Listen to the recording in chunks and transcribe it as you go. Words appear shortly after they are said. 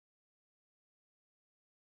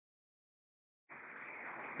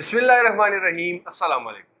Bismillahirrahmanirrahim. Assalamu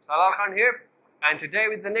alaikum. Salaar Khan here, and today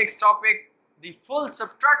with the next topic, the full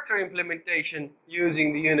subtractor implementation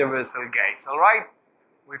using the universal gates. All right,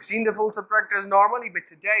 we've seen the full subtractors normally, but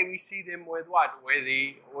today we see them with what? With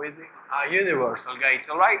the universal gates.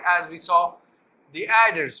 All right, as we saw the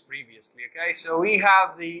adders previously. Okay, so we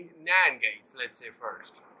have the NAND gates. Let's say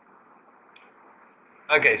first.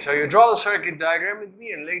 Okay, so you draw the circuit diagram with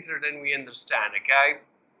me, and later then we understand. Okay.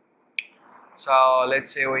 So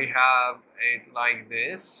let's say we have it like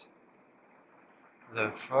this: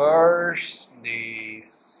 the first, the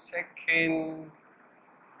second,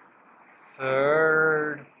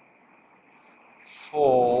 third,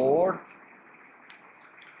 fourth,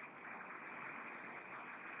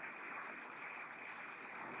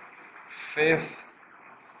 fifth,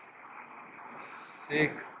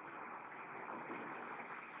 sixth,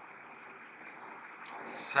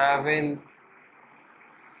 seventh,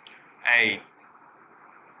 eighth.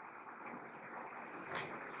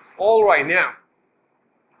 All right, now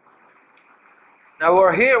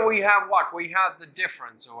over here we have what? We have the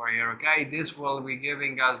difference over here, okay? This will be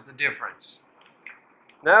giving us the difference.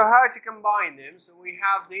 Now how to combine them? So we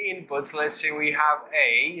have the inputs. Let's say we have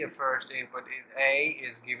A, the first input is A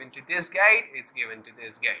is given to this gate, it's given to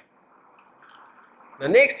this gate. The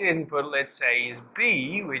next input, let's say, is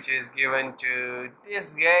B, which is given to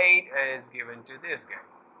this gate, is given to this gate.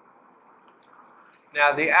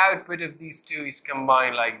 Now the output of these two is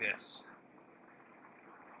combined like this,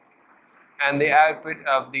 and the output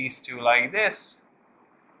of these two like this.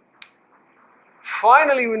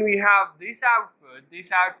 Finally, when we have this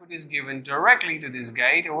output is given directly to this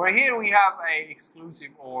gate. Over here we have a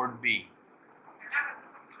exclusive OR B.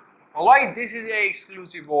 Alright, this is a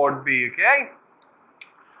exclusive OR B, okay?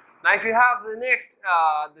 Now if you have the next,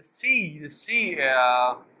 the C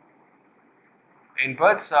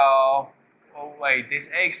input, so oh wait, this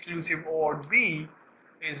A exclusive OR B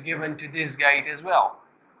is given to this gate as well.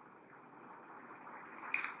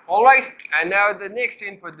 Alright, and now the next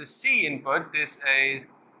input, the C input, this is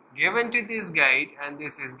given to this gate and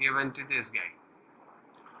this is given to this gate.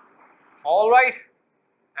 Alright,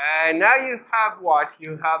 and now you have what?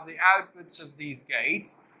 You have the outputs of these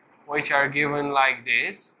gates, which are given like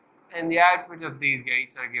this, and the output of these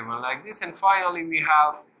gates are given like this, and finally we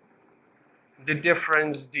have the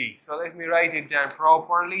difference D. So let me write it down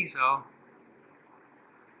properly. So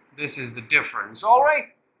this is the difference. All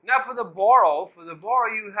right. Now for the borrow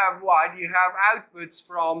you have what? You have outputs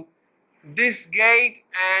from this gate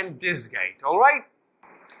and this gate. All right.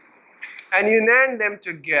 And you NAND them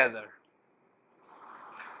together.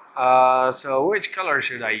 So which color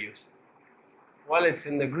should I use? Well, it's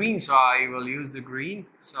in the green, so I will use the green.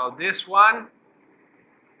 So this one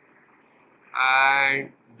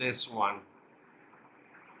and this one.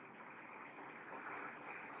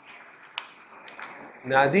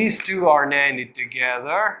 Now these two are NANDed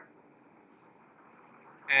together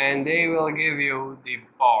and they will give you the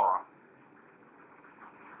borrow.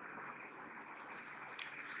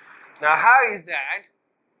 Now how is that?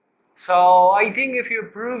 So I think if you're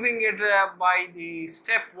proving it by the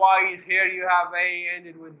stepwise, here you have A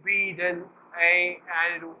ended with B, then A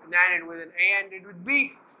NANDed with an A ended with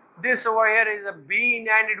B. This over here is a B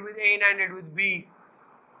NANDed with A NANDed with B.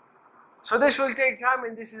 So this will take time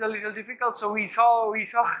and this is a little difficult. So we do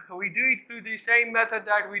it through the same method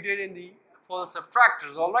that we did in the full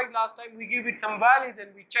subtractors. All right, last time we give it some values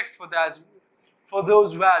and we checked for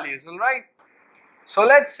those values. All right. So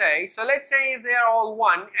let's say if they are all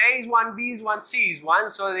 1, A is 1, B is 1, C is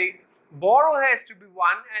 1. So the borrow has to be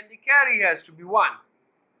 1 and the carry has to be 1.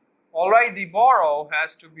 All right, the borrow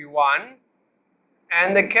has to be 1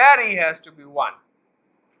 and the carry has to be 1.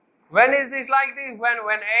 When is this like this? When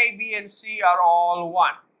A, B, and C are all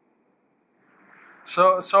 1.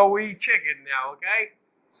 So we check it now, okay?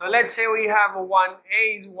 So let's say we have a 1,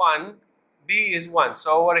 A is 1, B is 1.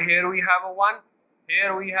 So over here we have a 1,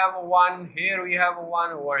 here we have a 1, here we have a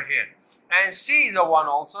 1 over here. And C is a 1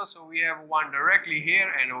 also, so we have 1 directly here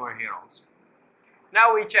and over here also.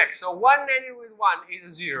 Now we check. So 1 NANDed with 1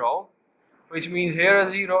 is a 0, which means here a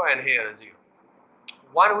 0 and here a 0.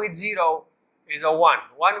 1 with 0 is a 1.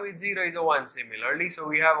 1 with 0 is a 1 similarly. So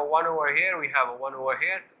we have a 1 over here, we have a 1 over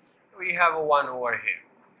here, we have a 1 over here.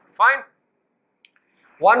 Fine.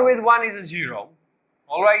 1 with 1 is a 0.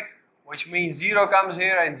 Alright, which means 0 comes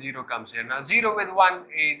here and 0 comes here. Now 0 with 1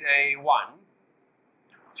 is a 1,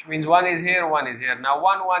 which means 1 is here, 1 is here. Now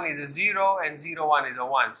 1, 1 is a 0 and 0, 1 is a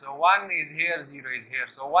 1. So 1 is here, 0 is here.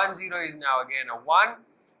 So 1, 0 is now again a 1.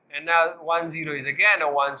 And now 1, 0 is again a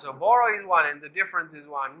 1. So borrow is 1 and the difference is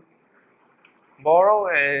 1. borrow,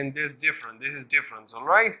 and this is difference, all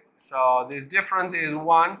right? So this difference is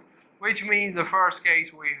 1, which means the first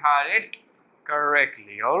case we had it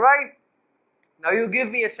correctly, all right? Now you give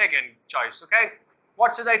me a second choice, okay?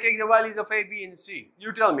 What should I take the values of A, B and C?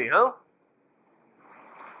 You tell me, huh?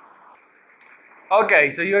 Okay,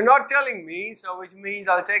 so you're not telling me, so which means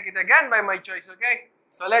I'll take it again by my choice, okay?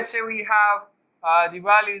 So let's say we have the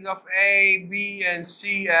values of A, B and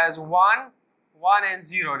C as 1 and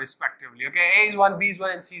 0 respectively, okay? A is 1, B is 1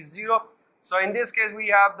 and C is 0. So in this case we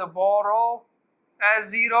have the borrow as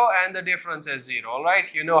 0 and the difference as 0, all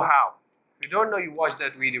right? You know how. If you don't know, you watched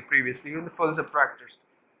that video previously in the full subtractors.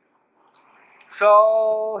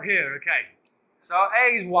 So here, okay. So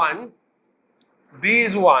A is 1, B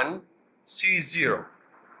is 1, C is 0.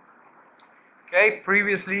 Okay,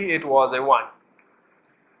 previously it was a 1.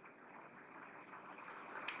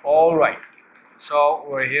 All right. So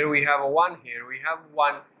over here we have a 1, here we have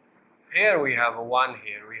 1, here we have a 1,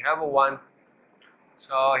 here we have a 1.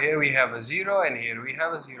 So here we have a 0 and here we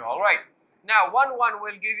have a 0. All right. Now 1, 1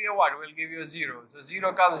 will give you a what? Will give you a 0. So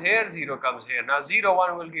 0 comes here, 0 comes here. Now 0,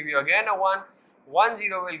 1 will give you again a 1. 1,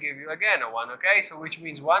 0 will give you again a 1. Okay, so which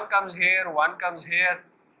means 1 comes here, 1 comes here,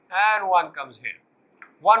 and 1 comes here.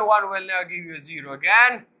 1, 1 will now give you a 0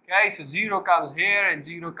 again. Okay, so 0 comes here and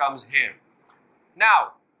 0 comes here.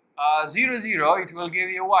 Now 0, 0, it will give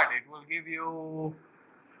you what? It will give you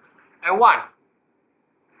a 1.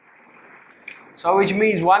 So which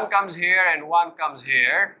means 1 comes here and 1 comes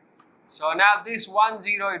here. So now this 1,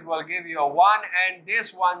 0, it will give you a 1, and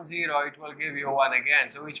this 1, 0, it will give you a 1 again.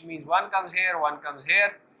 So which means 1 comes here, 1 comes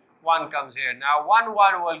here, 1 comes here. Now 1,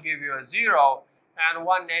 1 will give you a 0, and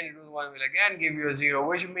 1 ended with 1 will again give you a 0,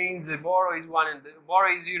 which means the borrow is 1 and the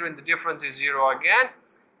borrow is 0 and the difference is 0 again,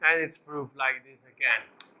 and it's proved like this again.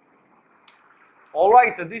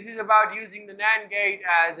 Alright, so this is about using the NAND gate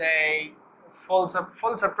as a full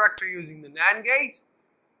subtractor using the NAND gates.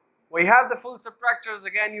 We have the full subtractors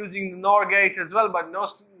again using the NOR gates as well, but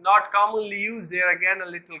not commonly used. They are again a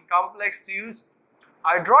little complex to use.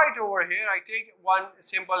 I draw it over here. I take one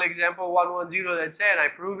simple example, 110, let's say, and I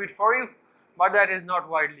prove it for you, but that is not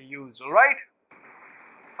widely used, alright?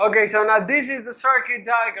 Okay, so now this is the circuit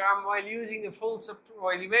diagram while making the full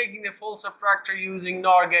subtractor using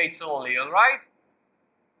NOR gates only, alright?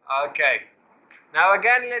 Okay. Now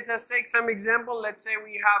again, let us take some example. Let's say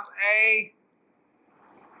we have A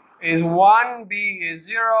is 1, B is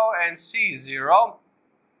 0, and C is 0.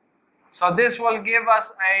 So this will give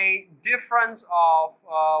us a difference of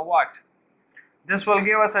what? This will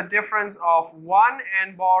give us a difference of 1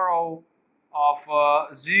 and borrow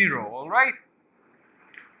of 0, alright?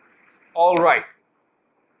 Alright.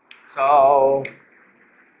 So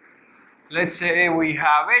let's say we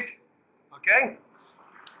have it, okay?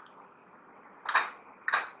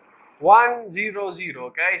 1, 0, 0,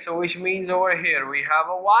 okay? So which means over here we have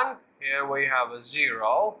a 1, here we have a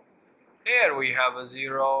 0, here we have a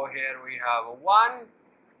 0, here we have a 1,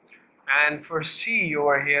 and for C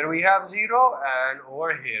over here we have 0, and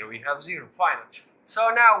over here we have 0, fine. So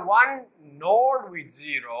now one node with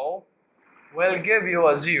 0 will give you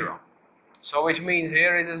a 0. So which means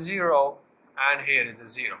here is a 0 and here is a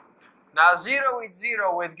 0. Now 0 with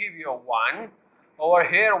 0 will give you a 1. Over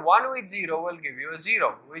here 1 with 0 will give you a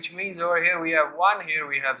 0, which means over here we have 1, here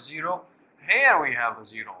we have 0, here we have a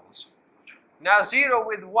 0 also. Now 0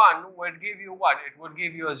 with 1 would give you what? It would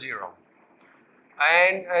give you a 0.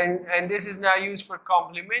 And this is now used for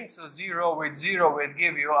complement, so 0 with 0 will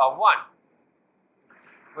give you a 1.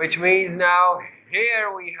 Which means now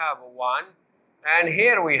here we have a 1 and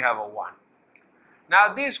here we have a 1.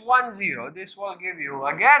 Now this 1, 0, this will give you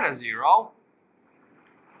again a 0.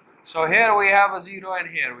 So here we have a 0 and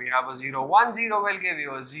here we have a 0. 1, 0 will give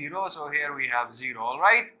you a 0, so here we have 0,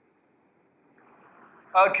 alright?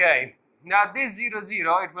 Okay, now this 0,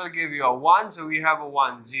 0, it will give you a 1, so we have a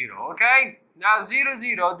 1, 0, okay? Now 0,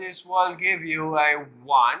 0, this will give you a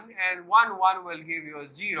 1, and 1, 1 will give you a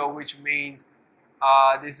 0, which means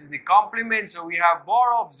this is the complement, so we have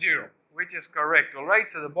borrow of 0, which is correct, alright?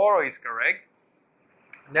 So the borrow is correct.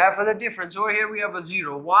 Now for the difference, over here we have a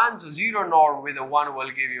 0, 1, so 0 NOR with a 1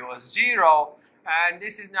 will give you a 0, and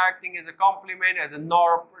this is now acting as a complement, as a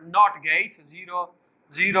NOR NOT gate, so 0,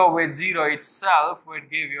 0 with 0 itself would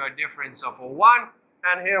give you a difference of a 1,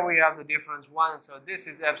 and here we have the difference 1, so this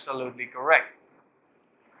is absolutely correct.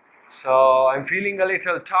 So I'm feeling a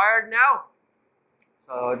little tired now,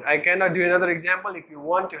 so I cannot do another example. If you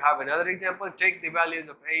want to have another example, take the values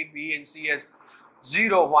of A, B and C as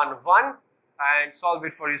 0, 1, 1 and solve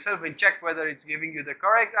it for yourself and check whether it's giving you the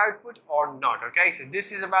correct output or not, okay? So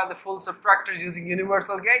this is about the full subtractors using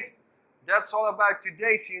universal gates. That's all about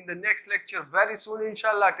today. See you in the next lecture very soon,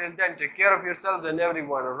 inshallah. Till then, take care of yourselves and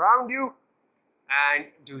everyone around you. And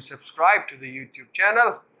do subscribe to the YouTube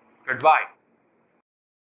channel. Goodbye.